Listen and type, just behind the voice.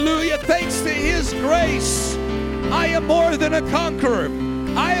thanks to His grace, I am more than a conqueror.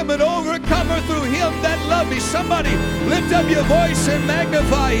 I am an overcomer through Him that loved me. Somebody lift up your voice and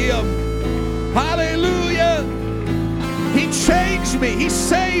magnify Him. Hallelujah. He changed me. He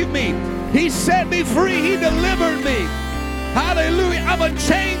saved me. He set me free. He delivered me. Hallelujah. I'm a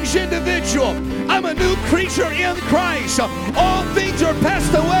changed individual. I'm a new creature in Christ. All things are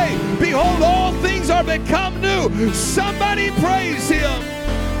passed away. Behold, all things are become new. Somebody praise Him.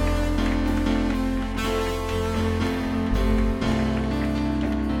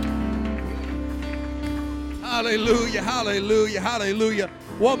 Hallelujah, hallelujah, hallelujah.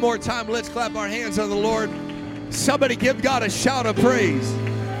 One more time, let's clap our hands on the Lord. Somebody give God a shout of praise.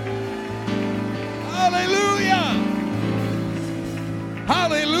 Hallelujah.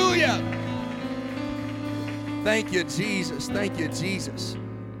 Hallelujah. Thank you, Jesus. Thank you, Jesus.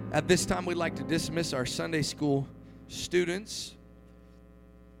 At this time, we'd like to dismiss our Sunday school students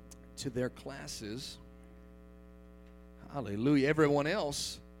to their classes. Hallelujah. Everyone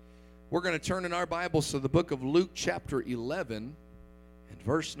else, we're going to turn in our Bibles to the book of Luke chapter 11 and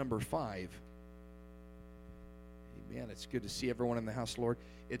verse number 5. Amen. It's good to see everyone in the house, Lord.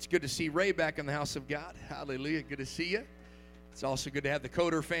 It's good to see Ray back in the house of God. Hallelujah. Good to see you. It's also good to have the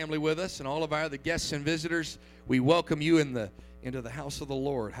Coder family with us and all of our other guests and visitors. We welcome you into the house of the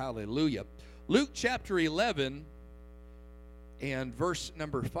Lord. Hallelujah. Luke chapter 11 and verse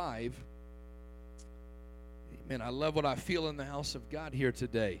number 5. Amen. I love what I feel in the house of God here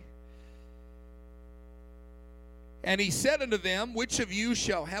today. And he said unto them, which of you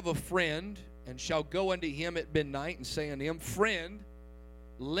shall have a friend, and shall go unto him at midnight, and say unto him, Friend,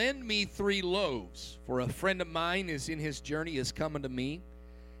 lend me 3 loaves, for a friend of mine is in his journey, is come unto me,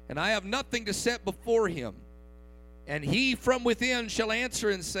 and I have nothing to set before him. And he from within shall answer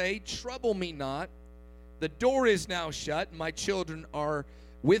and say, Trouble me not, the door is now shut, and my children are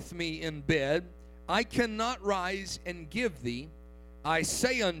with me in bed. I cannot rise and give thee. I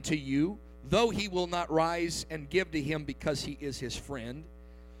say unto you, though he will not rise and give to him because he is his friend,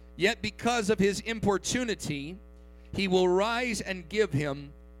 yet because of his importunity, he will rise and give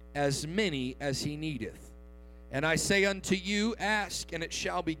him as many as he needeth. And I say unto you, ask, and it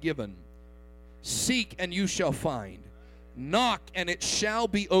shall be given. Seek, and you shall find. Knock, and it shall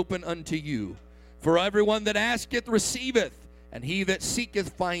be open unto you. For everyone that asketh receiveth, and he that seeketh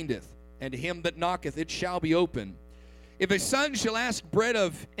findeth, and to him that knocketh it shall be open. If a son shall ask bread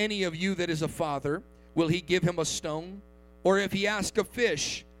of any of you that is a father, will he give him a stone? Or if he ask a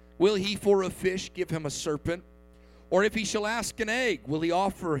fish, will he for a fish give him a serpent? Or if he shall ask an egg, will he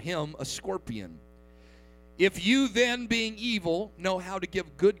offer him a scorpion? If you then, being evil, know how to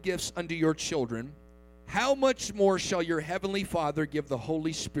give good gifts unto your children, how much more shall your heavenly Father give the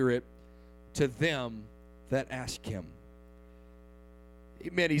Holy Spirit to them that ask him?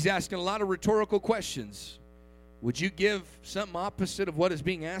 Amen. He's asking a lot of rhetorical questions. Would you give something opposite of what is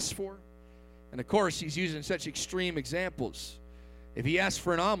being asked for? And of course, he's using such extreme examples. If he asks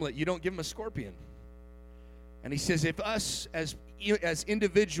for an omelet, you don't give him a scorpion. And he says, if us as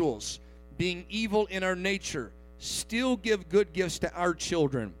individuals, being evil in our nature, still give good gifts to our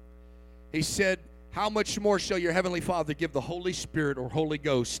children, he said, how much more shall your heavenly Father give the Holy Spirit or Holy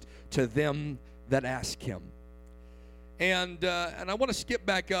Ghost to them that ask him? And I want to skip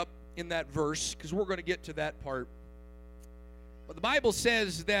back up in that verse, because we're going to get to that part. But the Bible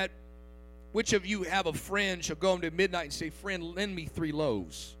says that which of you have a friend shall go home to midnight and say, Friend, lend me 3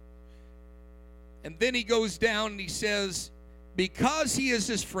 loaves. And then he goes down and he says, because he is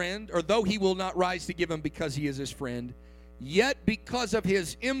his friend, or though he will not rise to give him because he is his friend, yet because of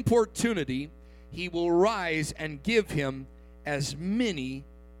his importunity, he will rise and give him as many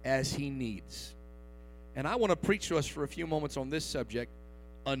as he needs. And I want to preach to us for a few moments on this subject,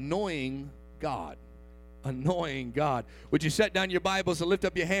 annoying God. Annoying God. Would you set down your Bibles and lift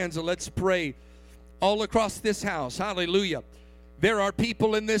up your hands and let's pray all across this house. Hallelujah. There are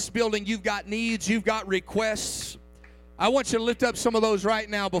people in this building, you've got needs, you've got requests. I want you to lift up some of those right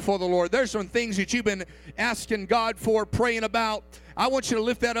now before the Lord. There's some things that you've been asking God for, praying about. I want you to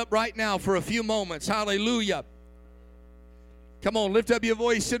lift that up right now for a few moments. Hallelujah. Come on, lift up your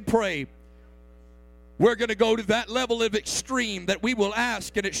voice and pray. We're going to go to that level of extreme that we will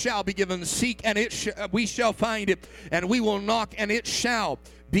ask and it shall be given. Seek and we shall find it. And we will knock and it shall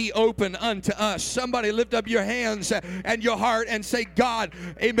be open unto us. Somebody lift up your hands and your heart and say, God,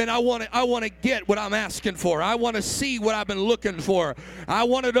 amen, I want to get what I'm asking for. I want to see what I've been looking for. I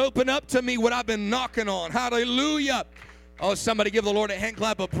want it to open up to me what I've been knocking on. Hallelujah. Oh, somebody give the Lord a hand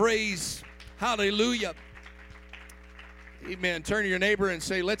clap of praise. Hallelujah. Amen. Turn to your neighbor and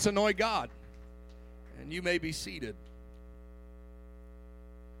say, let's annoy God. And you may be seated.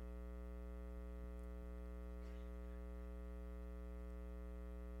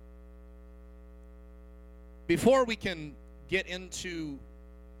 before we can get into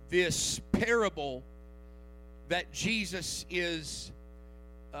this parable that Jesus is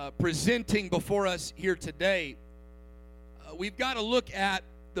presenting before us here today, we've got to look at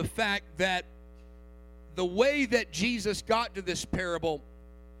the fact that the way that Jesus got to this parable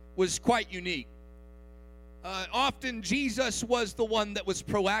was quite unique. Often Jesus was the one that was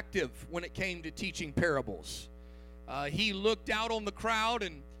proactive when it came to teaching parables. He looked out on the crowd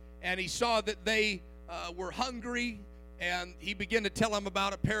and he saw that they were hungry, and he began to tell them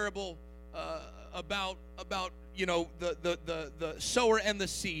about a parable about the sower and the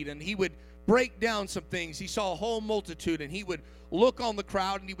seed, and he would break down some things. He saw a whole multitude, and he would look on the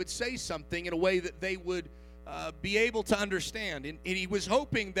crowd and he would say something in a way that they would be able to understand. And he was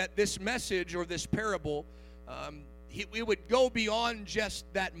hoping that this message or this parable, it would go beyond just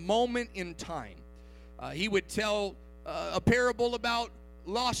that moment in time. He would tell a parable about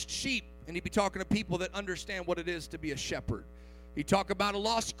lost sheep, and he'd be talking to people that understand what it is to be a shepherd. He'd talk about a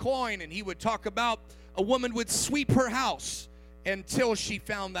lost coin, and he would talk about a woman would sweep her house until she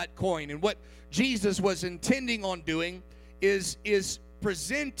found that coin. And what Jesus was intending on doing is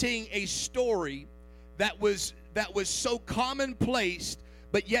presenting a story that was so commonplace,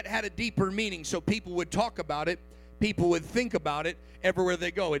 but yet had a deeper meaning. So people would talk about it, people would think about it everywhere they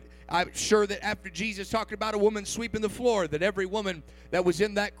go. I'm sure that after Jesus talked about a woman sweeping the floor, that every woman that was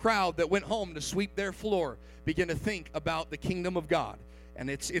in that crowd that went home to sweep their floor began to think about the kingdom of God. And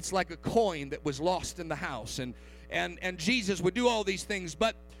it's like a coin that was lost in the house. And Jesus would do all these things,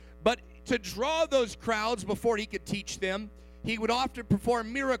 but to draw those crowds before he could teach them, he would often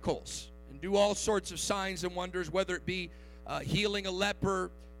perform miracles and do all sorts of signs and wonders, whether it be healing a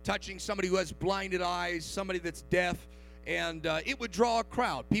leper, touching somebody who has blinded eyes, somebody that's deaf, and it would draw a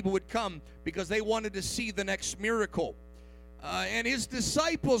crowd. People would come because they wanted to see the next miracle. And his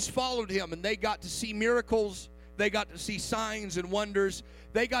disciples followed him, and they got to see miracles. They got to see signs and wonders.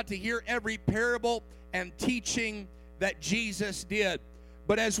 They got to hear every parable and teaching that Jesus did.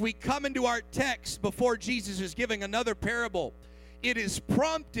 But as we come into our text, before Jesus is giving another parable, it is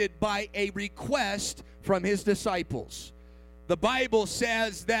prompted by a request from his disciples. The Bible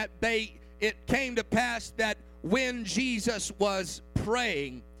says that it came to pass that when Jesus was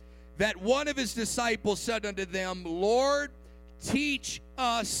praying, that one of his disciples said unto them, Lord, teach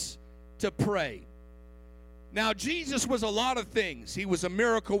us to pray. Now, Jesus was a lot of things. He was a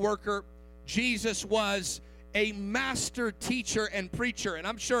miracle worker. Jesus was a master teacher and preacher. And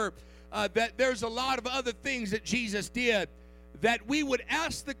I'm sure that there's a lot of other things that Jesus did that we would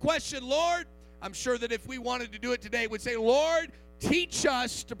ask the question, Lord, I'm sure that if we wanted to do it today, we'd say, Lord, teach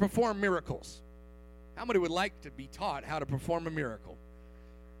us to perform miracles. How many would like to be taught how to perform a miracle?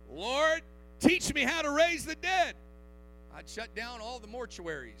 Lord, teach me how to raise the dead. I'd shut down all the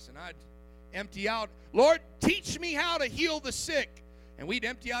mortuaries and I'd empty out. Lord, teach me how to heal the sick. And we'd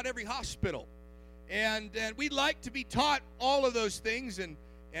empty out every hospital. And we'd like to be taught all of those things. And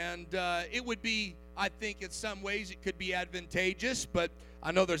it would be, I think, in some ways it could be advantageous. But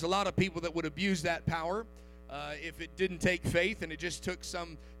I know there's a lot of people that would abuse that power if it didn't take faith and it just took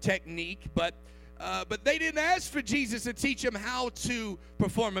some technique. But they didn't ask for Jesus to teach them how to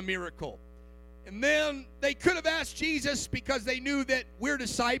perform a miracle. And then they could have asked Jesus because they knew that we're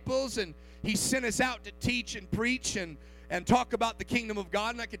disciples and he sent us out to teach and preach and talk about the kingdom of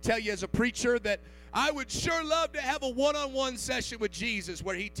God. And I could tell you as a preacher that I would sure love to have a one-on-one session with Jesus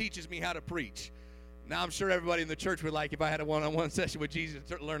where he teaches me how to preach. Now, I'm sure everybody in the church would like if I had a one-on-one session with Jesus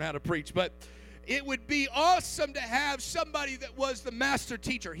to learn how to preach. But it would be awesome to have somebody that was the master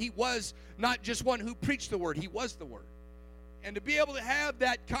teacher. He was not just one who preached the word. He was the word. And to be able to have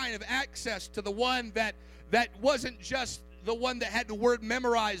that kind of access to the one that wasn't just the one that had the word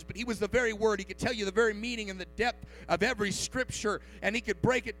memorized, but he was the very word. He could tell you the very meaning and the depth of every scripture, and he could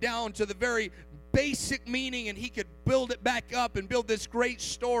break it down to the very basic meaning, and he could build it back up and build this great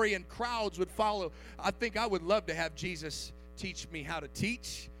story, and crowds would follow. I think I would love to have Jesus teach me how to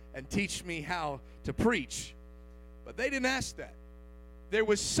teach and teach me how to preach. But they didn't ask that. There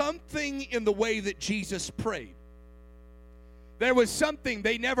was something in the way that Jesus prayed. There was something.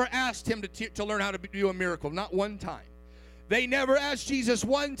 They never asked him to learn how to do a miracle, not one time. They never asked Jesus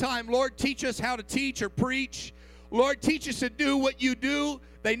one time, Lord, teach us how to teach or preach. Lord, teach us to do what you do.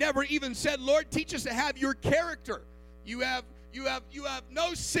 They never even said, Lord, teach us to have your character. You have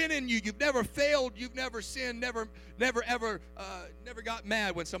no sin in you. You've never failed. You've never sinned. Never got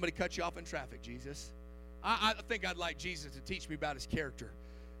mad when somebody cut you off in traffic, Jesus. I think I'd like Jesus to teach me about his character.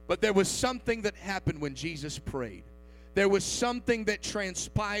 But there was something that happened when Jesus prayed. There was something that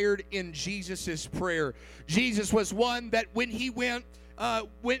transpired in Jesus' prayer. Jesus was one that when he went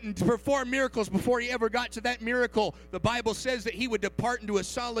went and performed miracles, before he ever got to that miracle, the Bible says that he would depart into a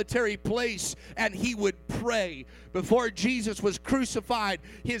solitary place and he would pray. Before Jesus was crucified,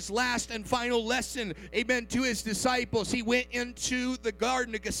 his last and final lesson, amen, to his disciples, he went into the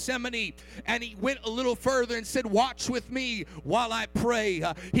Garden of Gethsemane and he went a little further and said, watch with me while I pray.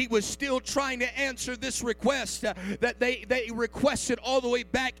 He was still trying to answer this request that they requested all the way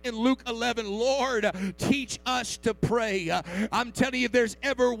back in Luke 11. Lord, teach us to pray. I'm telling you, if there's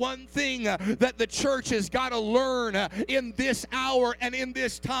ever one thing that the church has got to learn in this hour and in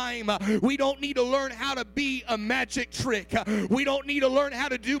this time, we don't need to learn how to be a magic trick. We don't need to learn how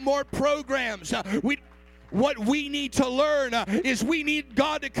to do more programs. What we need to learn is we need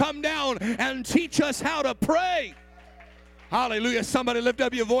God to come down and teach us how to pray. Hallelujah. Somebody lift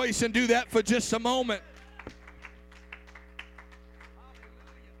up your voice and do that for just a moment.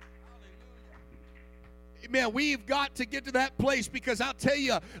 Man, we've got to get to that place, because I'll tell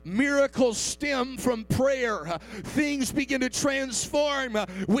you, miracles stem from prayer. Things begin to transform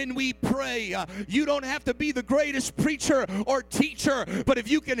when we pray. You don't have to be the greatest preacher or teacher, but if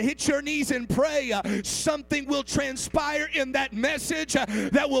you can hit your knees and pray, something will transpire in that message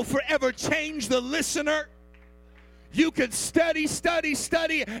that will forever change the listener. You could study,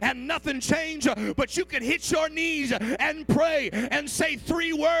 and nothing change, but you could hit your knees and pray and say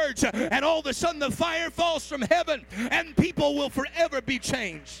 3 words, and all of a sudden the fire falls from heaven, and people will forever be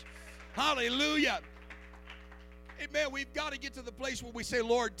changed. Hallelujah. Amen. We've got to get to the place where we say,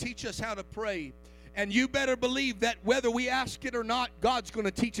 Lord, teach us how to pray. And you better believe that whether we ask it or not, God's going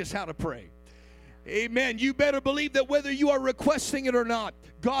to teach us how to pray. Amen. You better believe that whether you are requesting it or not,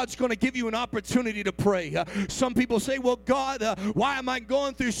 God's going to give you an opportunity to pray. Some people say, well, God, why am I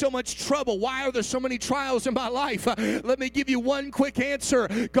going through so much trouble? Why are there so many trials in my life? Let me give you one quick answer.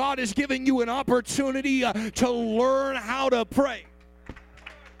 God is giving you an opportunity to learn how to pray.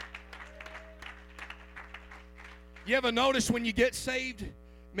 You ever notice when you get saved?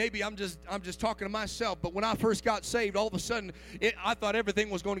 Maybe I'm just talking to myself, but when I first got saved, all of a sudden, I thought everything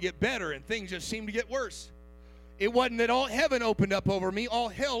was going to get better, and things just seemed to get worse. It wasn't that all heaven opened up over me, all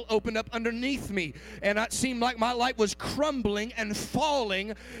hell opened up underneath me, and it seemed like my life was crumbling and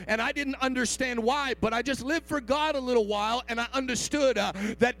falling, and I didn't understand why, but I just lived for God a little while, and I understood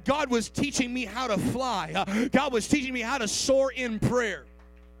that God was teaching me how to fly. God was teaching me how to soar in prayer.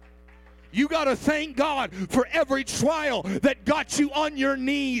 You got to thank God for every trial that got you on your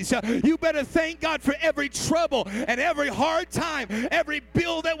knees. You better thank God for every trouble and every hard time, every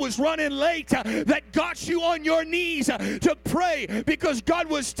bill that was running late that got you on your knees to pray, because God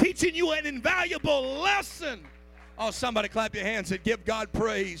was teaching you an invaluable lesson. Oh, somebody clap your hands and give God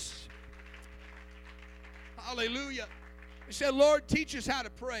praise. Hallelujah. He said, Lord, teach us how to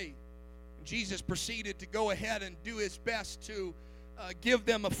pray. And Jesus proceeded to go ahead and do his best to give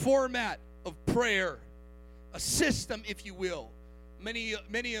them a format of prayer, a system, if you will.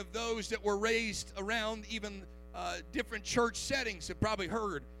 Many of those that were raised around even different church settings have probably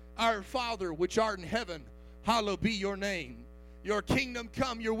heard, Our Father, which art in heaven, hallowed be your name. Your kingdom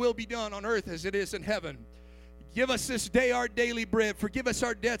come, your will be done on earth as it is in heaven. Give us this day our daily bread. Forgive us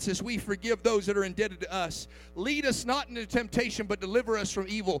our debts as we forgive those that are indebted to us. Lead us not into temptation, but deliver us from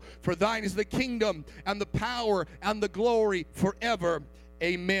evil. For thine is the kingdom and the power and the glory forever.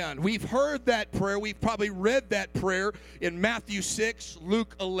 Amen. We've heard that prayer. We've probably read that prayer in Matthew 6,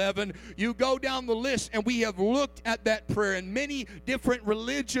 Luke 11. You go down the list, and we have looked at that prayer, and many different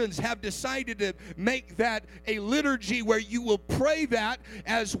religions have decided to make that a liturgy where you will pray that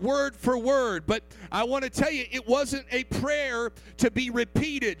as word for word. But I want to tell you, it wasn't a prayer to be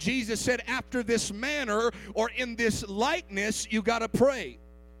repeated. Jesus said, after this manner or in this likeness, you got to pray.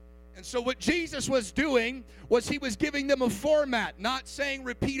 And so what Jesus was doing was he was giving them a format, not saying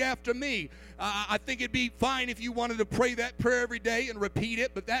repeat after me. I think it'd be fine if you wanted to pray that prayer every day and repeat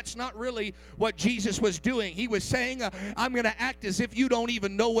it, but that's not really what Jesus was doing. He was saying, I'm going to act as if you don't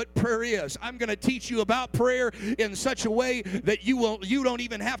even know what prayer is. I'm going to teach you about prayer in such a way that you don't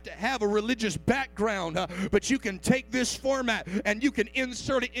even have to have a religious background, but you can take this format and you can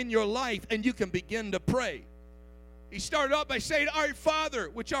insert it in your life and you can begin to pray. He started off by saying, Our Father,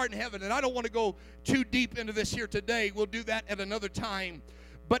 which art in heaven. And I don't want to go too deep into this here today. We'll do that at another time.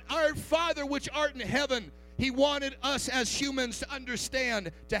 But our Father, which art in heaven, he wanted us as humans to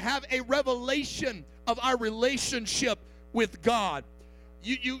understand, to have a revelation of our relationship with God.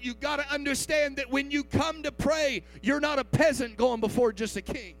 You got to understand that when you come to pray, you're not a peasant going before just a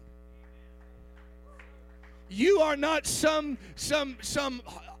king. You are not some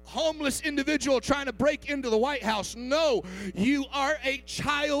homeless individual trying to break into the White House. No, you are a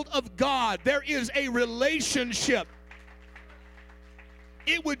child of God. There is a relationship.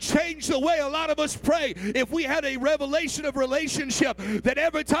 It would change the way a lot of us pray if we had a revelation of relationship, that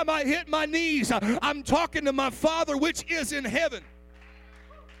every time I hit my knees, I'm talking to my Father which is in heaven.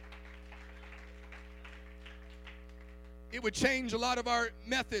 It would change a lot of our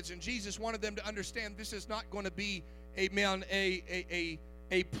methods, and Jesus wanted them to understand this is not going to be, amen, a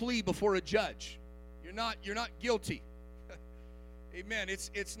plea before a judge. You're not guilty. Amen.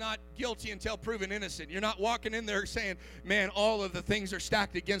 It's not guilty until proven innocent. You're not walking in there saying, man, all of the things are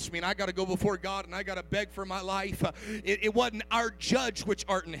stacked against me, and I got to go before God, and I got to beg for my life. It wasn't our judge which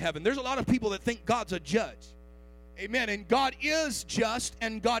art in heaven. There's a lot of people that think God's a judge. Amen. And God is just,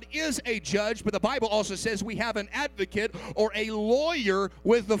 and God is a judge, but the Bible also says we have an advocate or a lawyer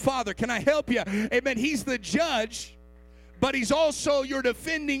with the Father. Can I help you? Amen. He's the judge, but he's also your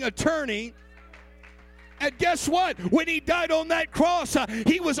defending attorney. And guess what? When he died on that cross,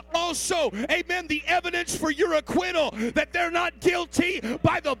 he was also, amen, the evidence for your acquittal, that they're not guilty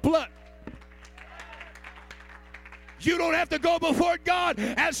by the blood. You don't have to go before God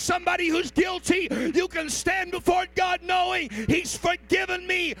as somebody who's guilty. You can stand before God knowing he's forgiven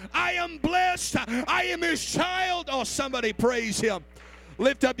me. I am blessed. I am his child. Oh, somebody praise him.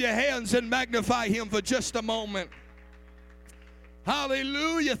 Lift up your hands and magnify him for just a moment.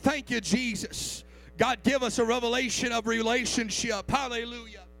 Hallelujah. Thank you, Jesus. God, give us a revelation of relationship.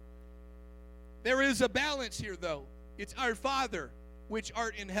 Hallelujah. There is a balance here, though. It's our Father which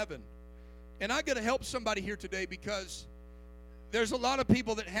art in heaven. And I got to help somebody here today, because there's a lot of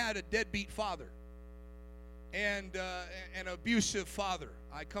people that had a deadbeat father and an abusive father.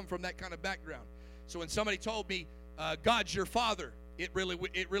 I come from that kind of background. So when somebody told me, God's your father, it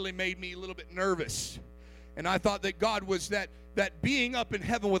really made me a little bit nervous. And I thought that God was that being up in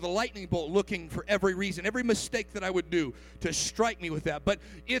heaven with a lightning bolt, looking for every reason, every mistake that I would do to strike me with that. But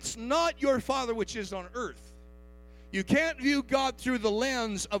it's not your Father which is on earth. You can't view God through the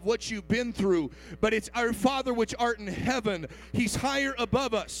lens of what you've been through, but it's our Father which art in heaven. He's higher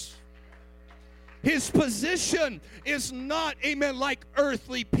above us. His position is not, amen, like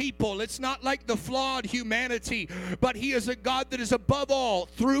earthly people. It's not like the flawed humanity, but he is a God that is above all,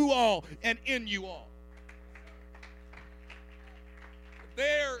 through all, and in you all.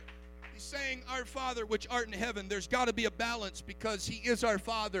 There, he's saying, our Father which art in heaven. There's got to be a balance, because he is our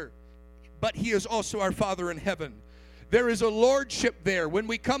Father, but he is also our Father in heaven. There is a lordship there. When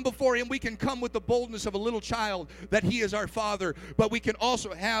we come before him, we can come with the boldness of a little child that he is our Father, but we can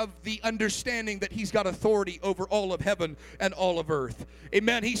also have the understanding that he's got authority over all of heaven and all of earth.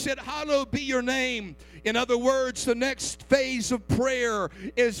 Amen. He said, hallowed be your name. In other words, the next phase of prayer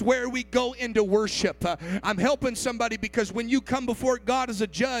is where we go into worship. I'm helping somebody, because when you come before God as a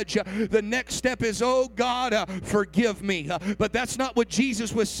judge, the next step is, oh God, forgive me. But that's not what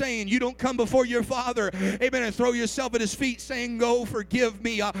Jesus was saying. You don't come before your Father, amen, and throw yourself at his feet saying, go, forgive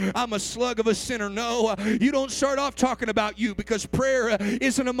me. I'm a slug of a sinner. No, you don't start off talking about you, because prayer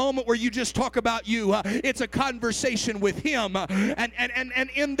isn't a moment where you just talk about you. It's a conversation with him.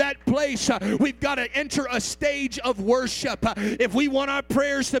 And in that place, we've got to enter a stage of worship. If we want our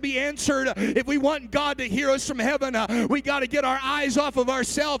prayers to be answered, if we want God to hear us from heaven, we got to get our eyes off of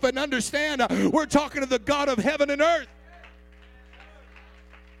ourselves and understand we're talking to the God of heaven and earth.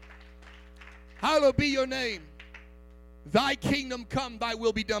 Hallowed be your name. Thy kingdom come, thy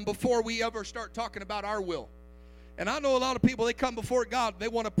will be done, before we ever start talking about our will. And I know a lot of people, they come before God, they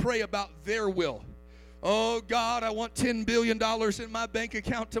want to pray about their will. Oh God, I want $10 billion in my bank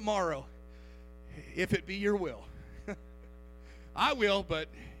account tomorrow. If it be your will. I will, but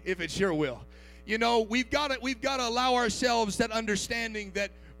if it's your will. You know, we've got to allow ourselves that understanding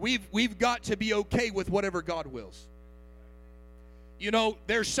that we've got to be okay with whatever God wills. You know,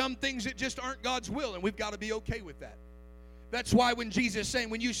 there's some things that just aren't God's will, and we've got to be okay with that. That's why when Jesus is saying,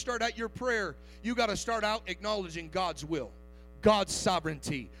 when you start out your prayer, you got to start out acknowledging God's will, God's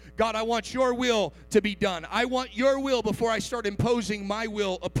sovereignty. God, I want your will to be done. I want your will before I start imposing my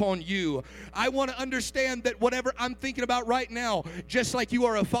will upon you. I want to understand that whatever I'm thinking about right now, just like you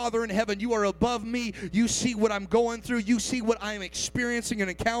are a Father in heaven, you are above me. You see what I'm going through. You see what I'm experiencing and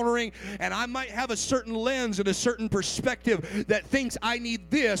encountering. And I might have a certain lens and a certain perspective that thinks I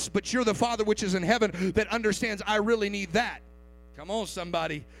need this, but you're the Father which is in heaven that understands I really need that. Come on,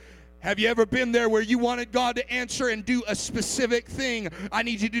 somebody. Have you ever been there where you wanted God to answer and do a specific thing? I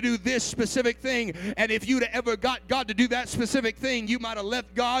need you to do this specific thing. And if you'd ever got God to do that specific thing, you might have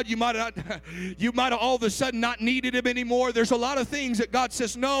left God. You might have all of a sudden not needed Him anymore. There's a lot of things that God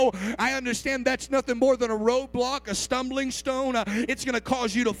says, no, I understand that's nothing more than a roadblock, a stumbling stone. It's going to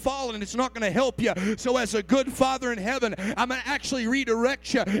cause you to fall, and it's not going to help you. So as a good Father in heaven, I'm going to actually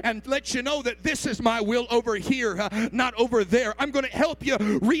redirect you and let you know that this is my will over here, not over there. I'm going to help you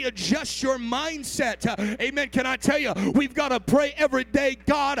readjust your mindset. Amen. Can I tell you, we've got to pray every day,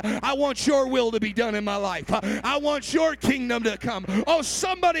 God, I want your will to be done in my life. I want your kingdom to come. Oh,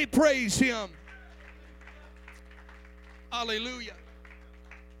 somebody praise Him. Hallelujah.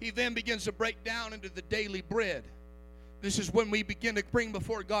 He then begins to break down into the daily bread. This is when we begin to bring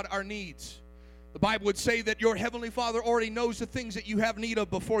before God our needs. The Bible would say that your Heavenly Father already knows the things that you have need of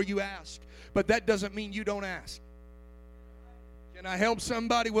before you ask. But that doesn't mean you don't ask. Can I help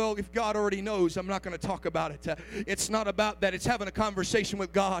somebody? Well, if God already knows, I'm not going to talk about it. It's not about that. It's having a conversation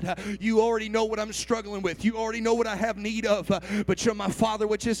with God. You already know what I'm struggling with. You already know what I have need of. But you're my Father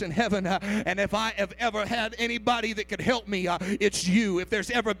which is in heaven. And if I have ever had anybody that could help me, it's you. If there's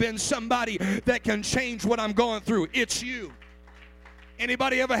ever been somebody that can change what I'm going through, it's you.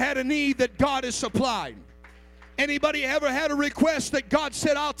 Anybody ever had a need that God has supplied? Anybody ever had a request that God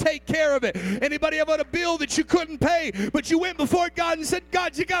said, I'll take care of it? Anybody ever had a bill that you couldn't pay, but you went before God and said,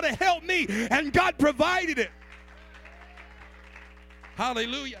 God, you got to help me, and God provided it?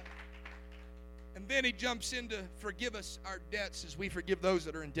 Hallelujah. And then He jumps into forgive us our debts as we forgive those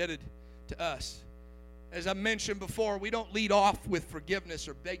that are indebted to us. As I mentioned before, we don't lead off with forgiveness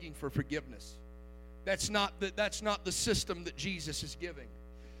or begging for forgiveness. That's not the system that Jesus is giving.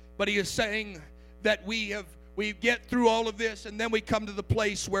 But He is saying that we get through all of this, and then we come to the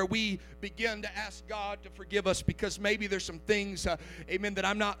place where we begin to ask God to forgive us because maybe there's some things, amen, that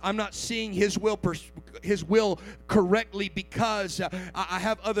I'm not seeing His will correctly because I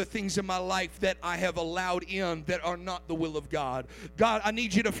have other things in my life that I have allowed in that are not the will of God. God, I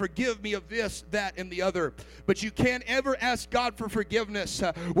need you to forgive me of this, that, and the other. But you can't ever ask God for forgiveness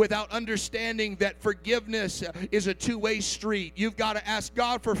without understanding that forgiveness is a two-way street. You've got to ask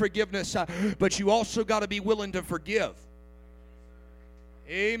God for forgiveness, but you also got to be willing to forgive.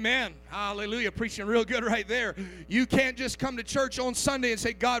 Amen. Hallelujah. Preaching real good right there. You can't just come to church on Sunday and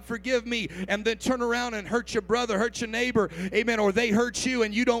say, God, forgive me, and then turn around and hurt your brother, hurt your neighbor, amen, or they hurt you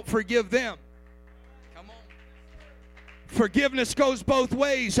and you don't forgive them. Come on. Forgiveness goes both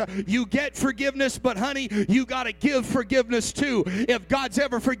ways. You get forgiveness, but honey, you got to give forgiveness too. If God's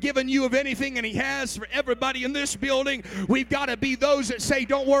ever forgiven you of anything, and He has for everybody in this building, we've got to be those that say,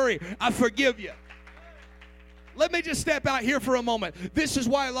 don't worry, I forgive you. Let me just step out here for a moment. This is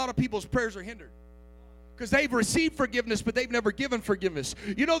why a lot of people's prayers are hindered. Because they've received forgiveness, but they've never given forgiveness.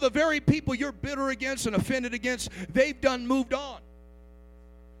 You know, the very people you're bitter against and offended against, they've moved on.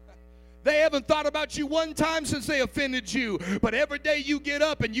 They haven't thought about you one time since they offended you. But every day you get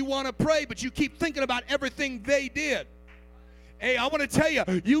up and you want to pray, but you keep thinking about everything they did. Hey, I want to tell you,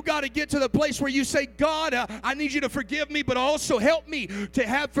 you got to get to the place where you say, God, I need you to forgive me, but also help me to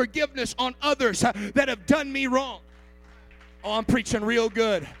have forgiveness on others that have done me wrong. Oh, I'm preaching real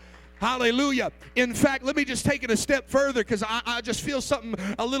good. Hallelujah. In fact, let me just take it a step further because I just feel something,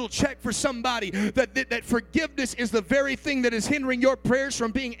 a little check for somebody, that forgiveness is the very thing that is hindering your prayers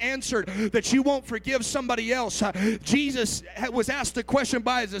from being answered, that you won't forgive somebody else. Jesus was asked a question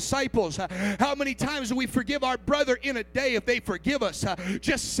by His disciples, how many times do we forgive our brother in a day if they forgive us?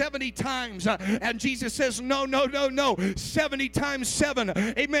 Just 70 times. And Jesus says, no, 70 times 7.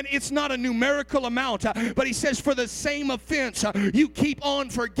 Amen. It's not a numerical amount, but He says for the same offense, you keep on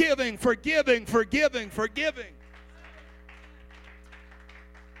forgiving. And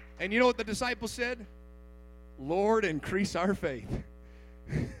you know what the disciples said? Lord, increase our faith.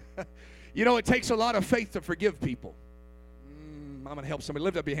 You know, it takes a lot of faith to forgive people. I'm going to help somebody.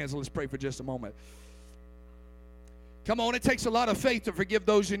 Lift up your hands and let's pray for just a moment. Come on, it takes a lot of faith to forgive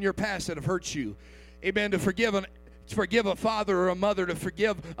those in your past that have hurt you. Amen. To forgive a father or a mother, to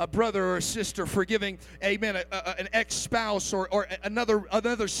forgive a brother or a sister, forgiving, amen, an ex-spouse or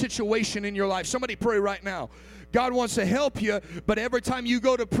another situation in your life. Somebody pray right now. God wants to help you, but every time you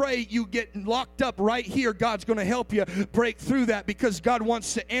go to pray, you get locked up right here. God's going to help you break through that because God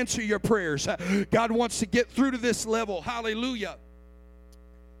wants to answer your prayers. God wants to get through to this level. Hallelujah.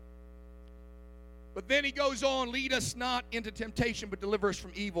 But then He goes on, lead us not into temptation, but deliver us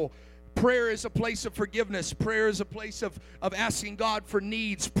from evil. Prayer is a place of forgiveness. Prayer is a place of asking God for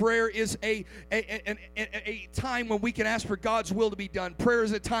needs. Prayer is a time when we can ask for God's will to be done. Prayer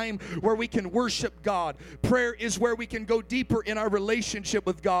is a time where we can worship God. Prayer is where we can go deeper in our relationship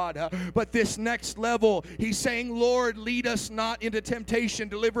with God. But this next level, he's saying, Lord, lead us not into temptation.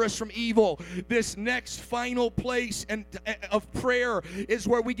 Deliver us from evil. This next final place of prayer is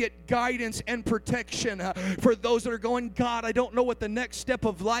where we get guidance and protection. For those that are going, God, I don't know what the next step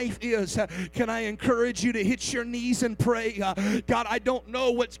of life is. Can I encourage you to hit your knees and pray? God, I don't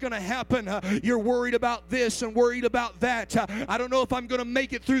know what's going to happen. You're worried about this and worried about that. I don't know if I'm going to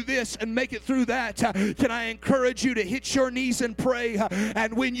make it through this and make it through that. Can I encourage you to hit your knees and pray?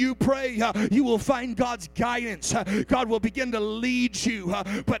 And when you pray, you will find God's guidance. God will begin to lead you.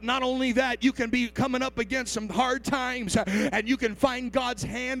 But not only that, you can be coming up against some hard times and you can find God's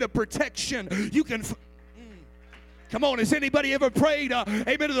hand of protection. You can Come on, has anybody ever prayed,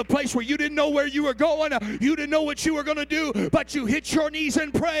 amen, to the place where you didn't know where you were going, you didn't know what you were going to do, but you hit your knees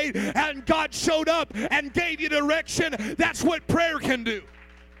and prayed, and God showed up and gave you direction? That's what prayer can do.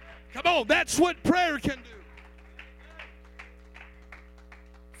 Come on, that's what prayer can do.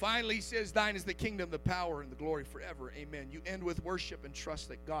 Finally, he says, thine is the kingdom, the power, and the glory forever. Amen. You end with worship and trust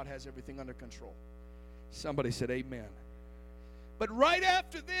that God has everything under control. Somebody said amen. But right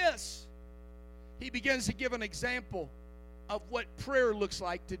after this, he begins to give an example of what prayer looks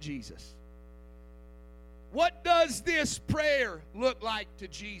like to Jesus. What does this prayer look like to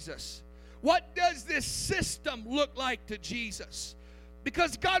Jesus? What does this system look like to Jesus?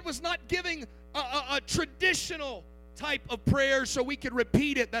 Because God was not giving a traditional type of prayer so we could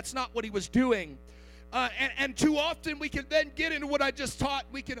repeat it. That's not what he was doing. And too often we can then get into what I just taught.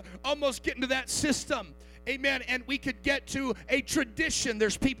 We can almost get into that system. Amen. And we could get to a tradition.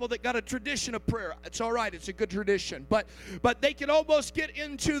 There's people that got a tradition of prayer. It's all right. It's a good tradition. But they can almost get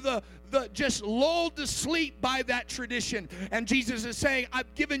into the just lulled to sleep by that tradition. And Jesus is saying,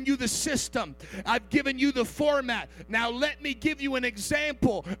 I've given you the system. I've given you the format. Now let me give you an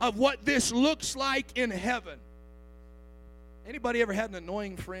example of what this looks like in heaven. Anybody ever had an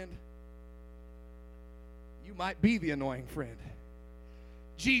annoying friend? You might be the annoying friend.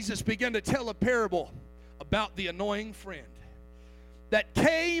 Jesus began to tell a parable about the annoying friend that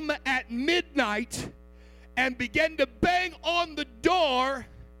came at midnight and began to bang on the door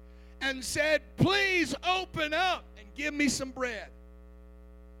and said, please open up and give me some bread.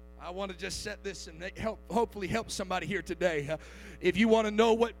 I want to just set this and hopefully help somebody here today. If you want to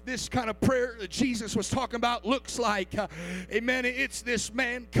know what this kind of prayer that Jesus was talking about looks like, amen, it's this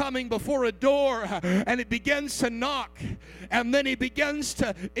man coming before a door and he begins to knock. And then he begins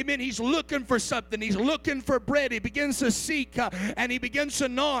to, amen, he's looking for something. He's looking for bread. He begins to seek and he begins to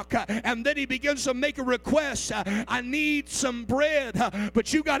knock. And then he begins to make a request. I need some bread.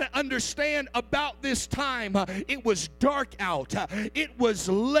 But you got to understand about this time, it was dark out. It was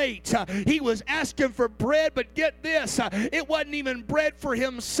late. He was asking for bread, but get this, it wasn't even bread for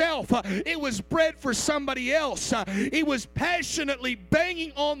himself. It was bread for somebody else. He was passionately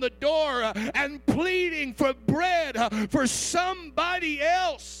banging on the door and pleading for bread for somebody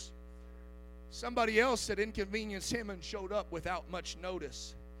else. Somebody else that inconvenienced him and showed up without much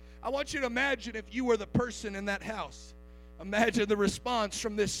notice. I want you to imagine if you were the person in that house. Imagine the response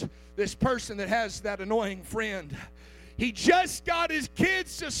from this person that has that annoying friend. He just got his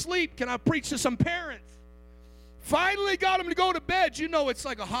kids to sleep. Can I preach to some parents? Finally got them to go to bed. You know it's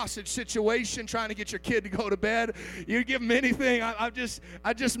like a hostage situation trying to get your kid to go to bed. You give them anything. I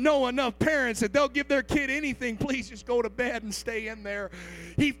just know enough parents that they'll give their kid anything. Please just go to bed and stay in there.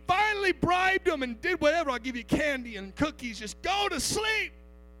 He finally bribed them and did whatever. I'll give you candy and cookies. Just go to sleep.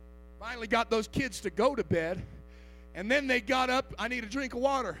 Finally got those kids to go to bed. And then they got up. I need a drink of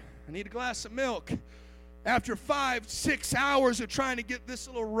water. I need a glass of milk. After 5-6 hours of trying to get this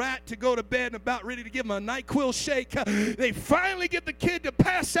little rat to go to bed and about ready to give him a NyQuil shake, they finally get the kid to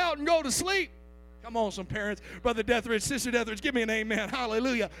pass out and go to sleep. Come on, some parents. Brother Deathridge, Sister Deathridge, give me an amen.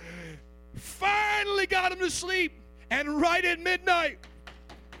 Hallelujah. Finally got him to sleep. And right at midnight,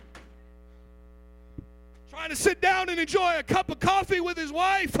 trying to sit down and enjoy a cup of coffee with his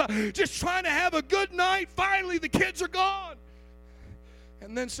wife, just trying to have a good night. Finally, the kids are gone.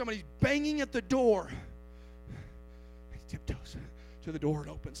 And then somebody's banging at the door. Tiptoes to the door and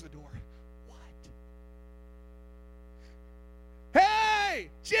opens the door. What? Hey,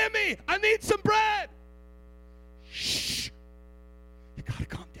 Jimmy, I need some bread. Shh. You got to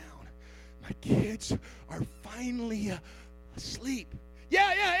calm down. My kids are finally asleep.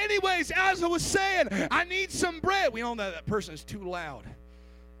 Yeah, anyways, as I was saying, I need some bread. We all know that person is too loud.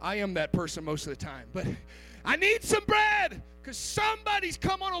 I am that person most of the time. But I need some bread because somebody's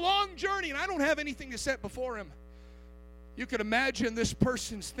come on a long journey and I don't have anything to set before him. You could imagine this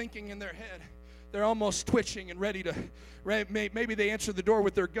person's thinking in their head. They're almost twitching and ready to, maybe they answer the door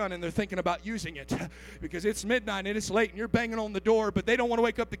with their gun and they're thinking about using it because it's midnight and it's late and you're banging on the door, but they don't want to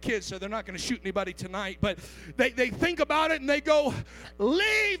wake up the kids, so they're not going to shoot anybody tonight. But they think about it and they go,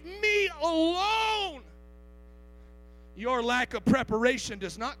 leave me alone. Your lack of preparation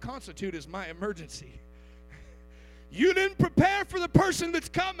does not constitute as my emergency. You didn't prepare for the person that's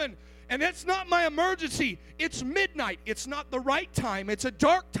coming. And that's not my emergency. It's midnight. It's not the right time. It's a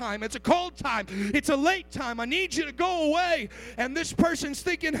dark time. It's a cold time. It's a late time. I need you to go away. And this person's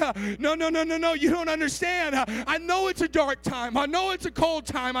thinking, no, you don't understand. I know it's a dark time. I know it's a cold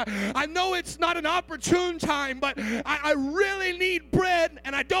time. I know it's not an opportune time, but I really need bread,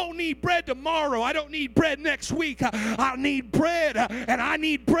 and I don't need bread tomorrow. I don't need bread next week. I need bread, and I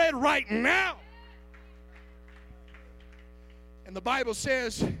need bread right now. And the Bible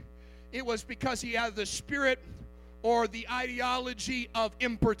says, it was because he had the spirit or the ideology of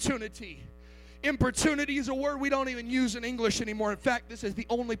importunity. Importunity is a word we don't even use in English anymore. In fact, this is the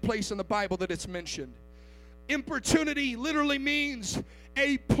only place in the Bible that it's mentioned. Importunity literally means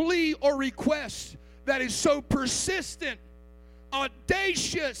a plea or request that is so persistent,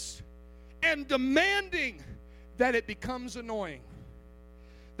 audacious, and demanding that it becomes annoying.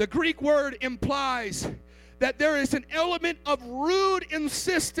 The Greek word implies that there is an element of rude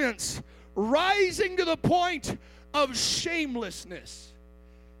insistence rising to the point of shamelessness.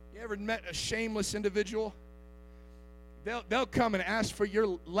 You ever met a shameless individual? They'll come and ask for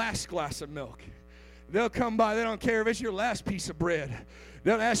your last glass of milk. They'll come by, they don't care if it's your last piece of bread.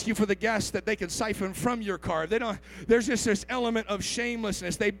 They'll ask you for the gas that they can siphon from your car. There's just this element of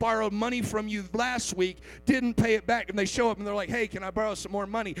shamelessness. They borrowed money from you last week, didn't pay it back, and they show up and they're like, hey, can I borrow some more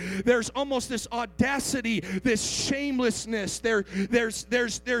money? There's almost this audacity, this shamelessness.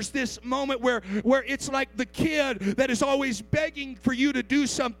 There's this moment where it's like the kid that is always begging for you to do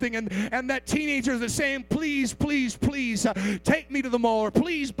something, and that teenager is saying, please, take me to the mall, or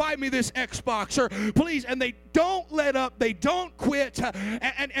please buy me this Xbox, or please, and they don't let up, they don't quit.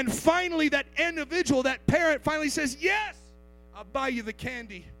 And finally, that individual, that parent finally says, yes, I'll buy you the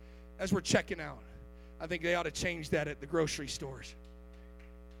candy as we're checking out. I think they ought to change that at the grocery stores.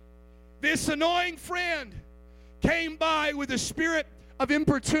 This annoying friend came by with a spirit of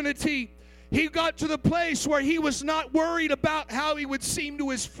importunity. He got to the place where he was not worried about how he would seem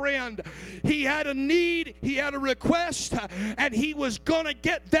to his friend. He had a need, he had a request, and he was going to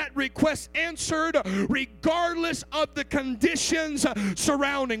get that request answered regardless of the conditions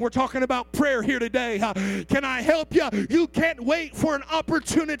surrounding. We're talking about prayer here today. Can I help you? You can't wait for an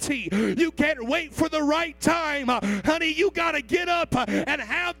opportunity. You can't wait for the right time. Honey, you got to get up and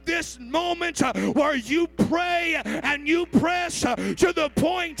have this moment where you pray and you press to the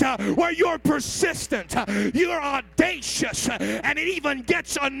point where you're persistent, you're audacious, and it even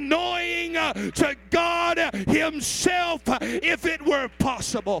gets annoying to God himself if it were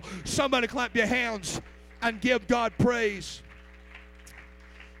possible. Somebody clap your hands and give God praise.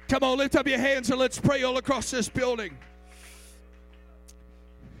 Come on, lift up your hands and let's pray all across this building.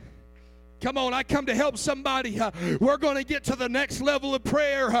 Come on, I come to help somebody. We're going to get to the next level of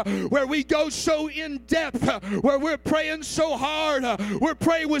prayer where we go so in depth, where we're praying so hard, we're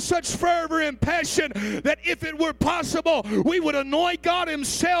praying with such fervor and passion that if it were possible, we would annoy God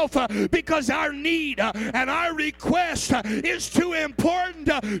himself because our need and our request is too important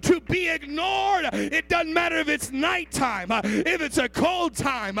to be ignored. It doesn't matter if it's nighttime, if it's a cold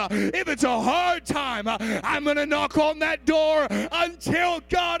time, if it's a hard time. I'm going to knock on that door until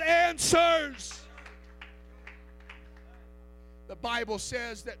God answers. The Bible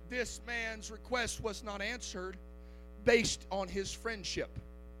says that this man's request was not answered based on his friendship.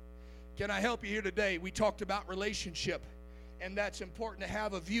 Can I help you here today? We talked about relationship, and that's important to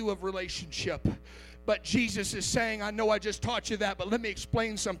have a view of relationship. But Jesus is saying, I know I just taught you that, but let me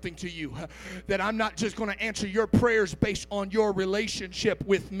explain something to you. That I'm not just going to answer your prayers based on your relationship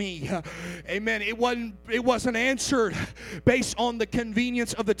with me. Amen. It wasn't answered based on the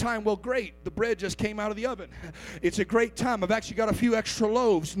convenience of the time. Well, great. The bread just came out of the oven. It's a great time. I've actually got a few extra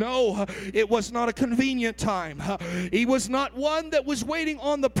loaves. No, it was not a convenient time. He was not one that was waiting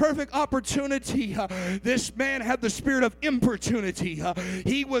on the perfect opportunity. This man had the spirit of importunity.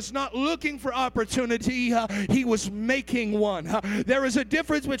 He was not looking for opportunity. He was making one. There is a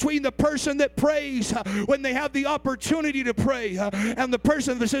difference between the person that prays when they have the opportunity to pray and the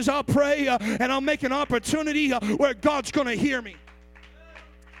person that says, I'll pray and I'll make an opportunity where God's going to hear me.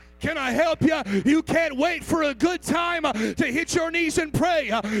 Can I help you? You can't wait for a good time to hit your knees and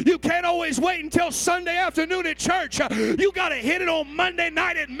pray. You can't always wait until Sunday afternoon at church. You got to hit it on Monday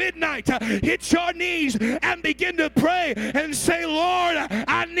night at midnight. Hit your knees and begin to pray and say, Lord,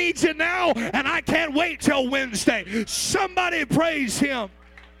 I need you now, and I can't wait till Wednesday. Somebody praise him.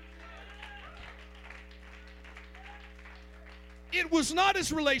 It was not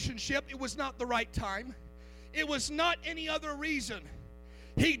his relationship. It was not the right time. It was not any other reason.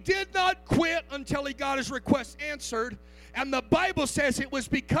 He did not quit until he got his request answered. And the Bible says it was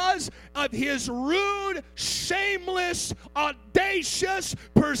because of his rude, shameless, audacious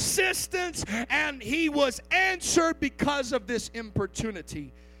persistence, and he was answered because of this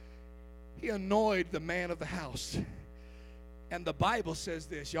importunity. He annoyed the man of the house. And the Bible says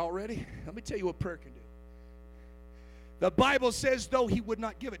this. Y'all ready? Let me tell you what prayer can do. The Bible says, though he would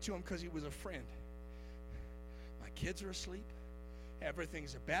not give it to him because he was a friend. My kids are asleep.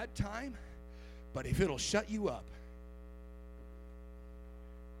 Everything's a bad time. But if it'll shut you up.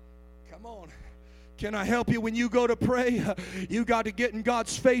 Come on. Can I help you when you go to pray? You got to get in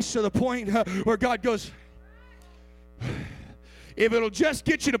God's face to the point where God goes, if it'll just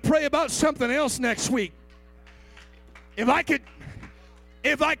get you to pray about something else next week. If I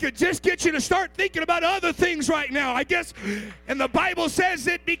could just get you to start thinking about other things right now, I guess. And the Bible says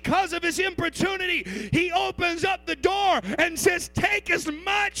that because of his importunity, he opens up the door and says, take as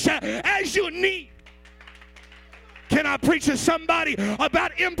much as you need. Can I preach to somebody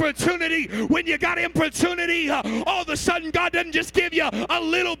about importunity? When you got importunity, all of a sudden God doesn't just give you a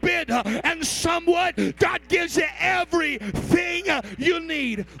little bit and somewhat. God gives you everything you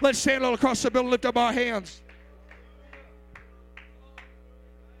need. Let's stand all across the building, lift up our hands.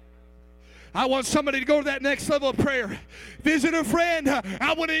 I want somebody to go to that next level of prayer. Visit a friend.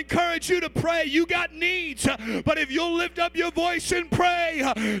 I want to encourage you to pray. You got needs. But if you'll lift up your voice and pray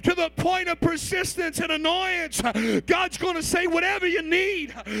to the point of persistence and annoyance, God's going to say, whatever you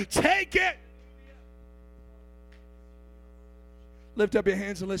need, take it. Lift up your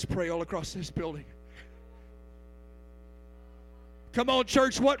hands and let's pray all across this building. Come on,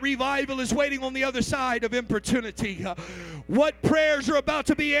 church, what revival is waiting on the other side of importunity? What prayers are about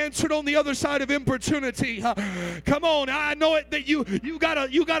to be answered on the other side of importunity? Come on, I know it that you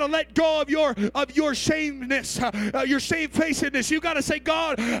gotta let go of your shameness, your shamefacedness. You gotta say,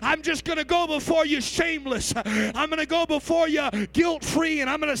 God, I'm just gonna go before you shameless. I'm gonna go before you guilt-free, and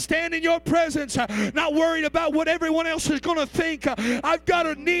I'm gonna stand in your presence, not worried about what everyone else is gonna think. I've got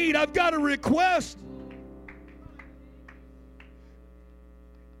a need, I've got a request.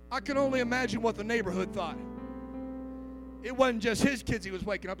 I can only imagine what the neighborhood thought. It wasn't just his kids he was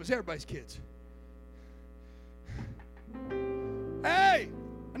waking up, it was everybody's kids. Hey,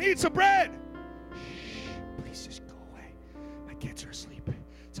 I need some bread. Shh, please just go away. My kids are asleep.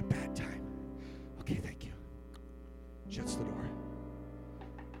 It's a bad time. Okay, thank you. Shuts the door.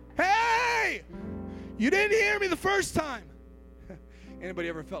 Hey, you didn't hear me the first time. Anybody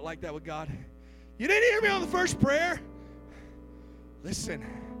ever felt like that with God? You didn't hear me on the first prayer? Listen.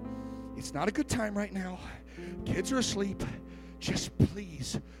 It's not a good time right now. Kids are asleep. Just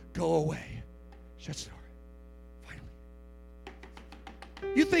please go away. Shuts the door.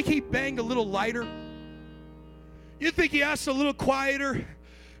 Finally. You think he banged a little lighter? You think he asked a little quieter?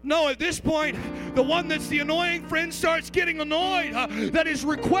 No, at this point, the one that's the annoying friend starts getting annoyed that his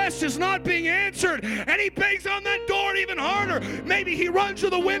request is not being answered, and he bangs on that door even harder. Maybe he runs to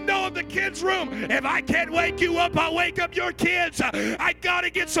the window of the kids' room. If I can't wake you up, I'll wake up your kids. I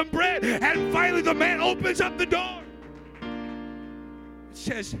gotta get some bread. And finally, the man opens up the door. It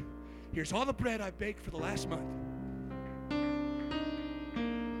says, here's all the bread I baked for the last month.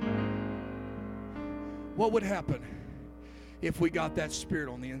 What would happen if we got that spirit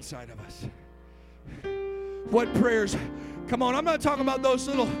on the inside of us? What prayers? Come on, I'm not talking about those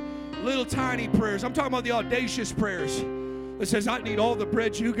little tiny prayers. I'm talking about the audacious prayers that says, I need all the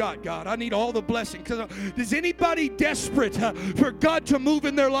bread you got, God. I need all the blessing. Is anybody desperate for God to move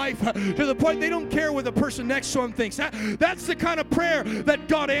in their life to the point they don't care what the person next to them thinks? That's the kind of prayer that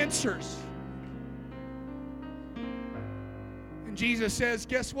God answers. And Jesus says,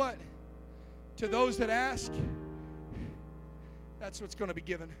 guess what? To those that ask, that's what's going to be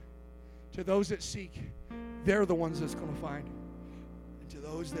given. To those that seek, they're the ones that's going to find. And to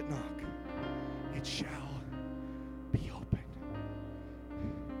those that knock, it shall be opened.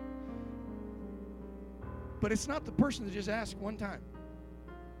 But it's not the person that just asked one time.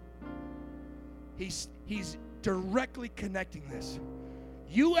 He's directly connecting this.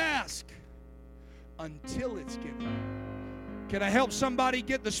 You ask until it's given. Can I help somebody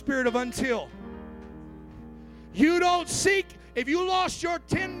get the spirit of until? You don't seek If you lost your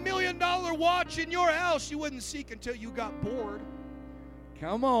 $10 million watch in your house, you wouldn't seek until you got bored.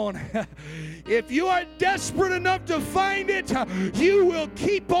 Come on. If you are desperate enough to find it, you will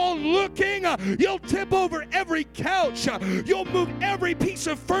keep on looking. You'll tip over every couch. You'll move every piece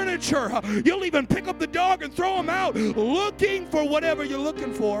of furniture. You'll even pick up the dog and throw him out, looking for whatever you're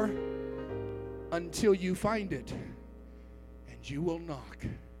looking for until you find it. And you will knock.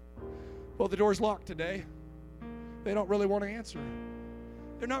 Well, the door's locked today. They don't really want to answer.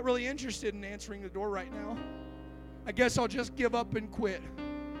 They're not really interested in answering the door right now. I guess I'll just give up and quit.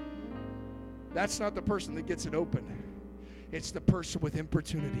 That's not the person that gets it open. It's the person with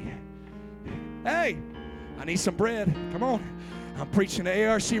importunity. Hey, I need some bread. Come on. I'm preaching to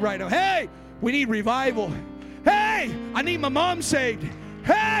ARC right now. Hey, we need revival. Hey, I need my mom saved.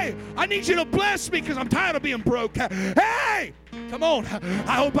 Hey, I need you to bless me because I'm tired of being broke. Hey, come on.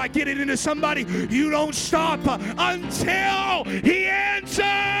 I hope I get it into somebody. You don't stop until he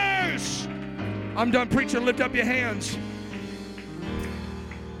answers. I'm done preaching. Lift up your hands.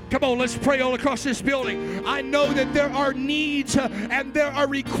 Come on, let's pray all across this building. I know that there are needs and there are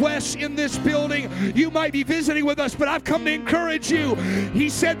requests in this building. You might be visiting with us, but I've come to encourage you. He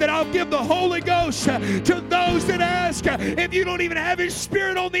said that I'll give the Holy Ghost to those that ask. If you don't even have His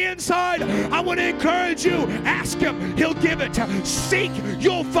Spirit on the inside, I want to encourage you. Ask Him, He'll give it. Seek,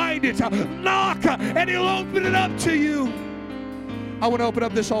 you'll find it. Knock, and He'll open it up to you. I want to open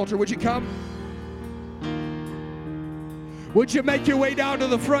up this altar. Would you come? Would you make your way down to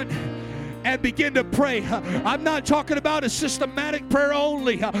the front and begin to pray? I'm not talking about a systematic prayer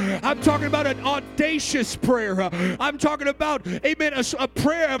only. I'm talking about an audacious prayer. I'm talking about, amen, a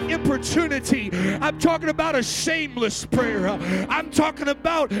prayer of importunity. I'm talking about a shameless prayer. I'm talking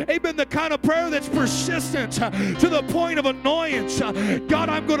about, amen, the kind of prayer that's persistent to the point of annoyance. God,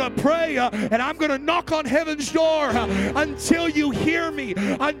 I'm going to pray and I'm going to knock on heaven's door until you hear me,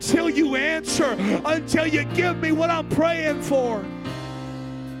 until you answer, until you give me what I'm praying for.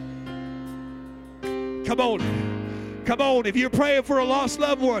 Come on. Come on. If you're praying for a lost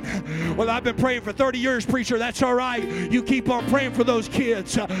loved one, well, I've been praying for 30 years, preacher. That's all right. You keep on praying for those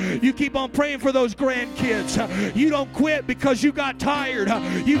kids. You keep on praying for those grandkids. You don't quit because you got tired.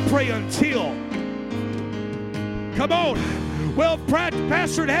 You pray until. Come on. Well,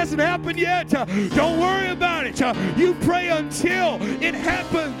 Pastor, it hasn't happened yet. Don't worry about it. You pray until it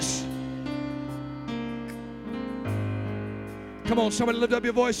happens. Come on, somebody lift up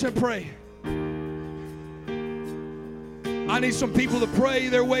your voice and pray. I need some people to pray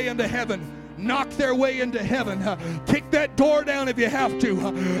their way into heaven. Knock their way into heaven. Kick that door down if you have to.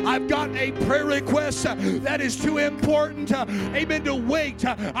 I've got a prayer request that is too important, amen, to wait.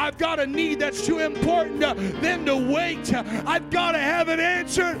 I've got a need that's too important then to wait. I've got to have an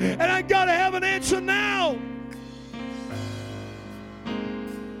answer, and I've got to have an answer now.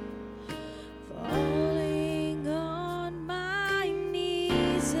 Falling on my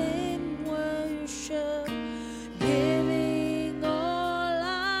knees in worship,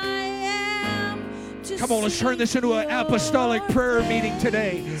 come on, let's turn this into an apostolic prayer meeting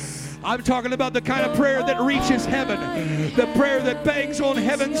today. I'm talking about the kind of prayer that reaches heaven. The prayer that bangs on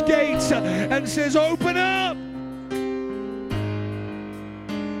heaven's gates and says, open up.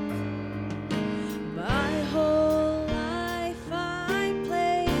 My whole life I'm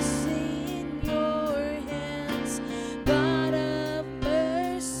placing in your hands. God of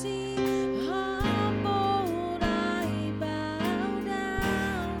mercy, humbled I bow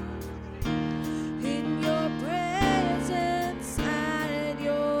down. In your presence at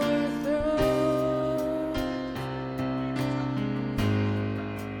your throne.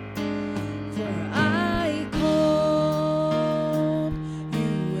 For I called,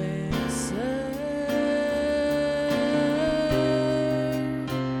 you answered,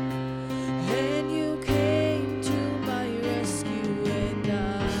 and you came to my rescue, and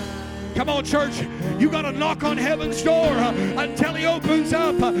I. Come on, church. You got to knock on heaven's door until He opens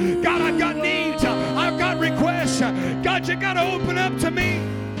up. God, I've got needs. I've got requests. God, you got to open up to me.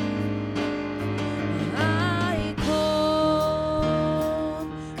 I called,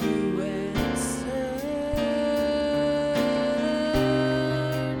 you answered,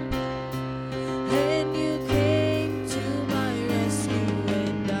 and you came to my rescue,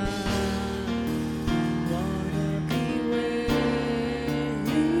 and I wanna be where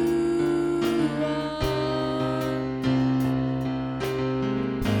you are.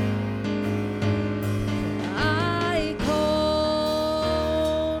 I called,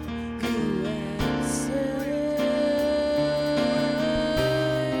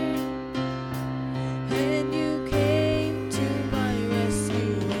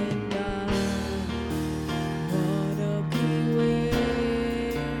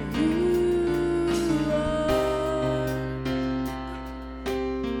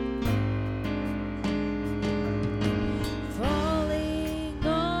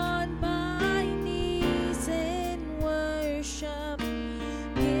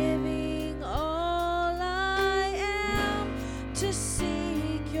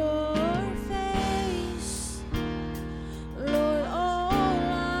 your face. Lord, all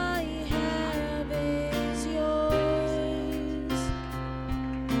I have is yours.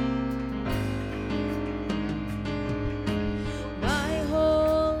 My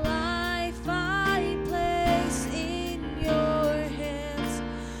whole life I place in your hands.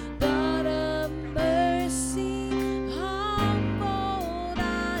 God of mercy, humbled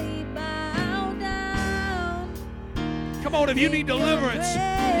I bow down. Come on, if you need deliverance,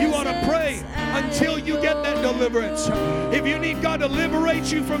 you ought to pray until you get that deliverance. If you need God to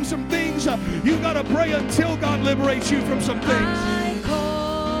liberate you from some things, you got to pray until God liberates you from some things. I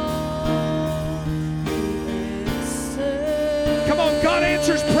call, you answer. Come on, God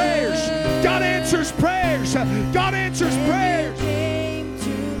answers prayers. God answers prayers. God answers prayers.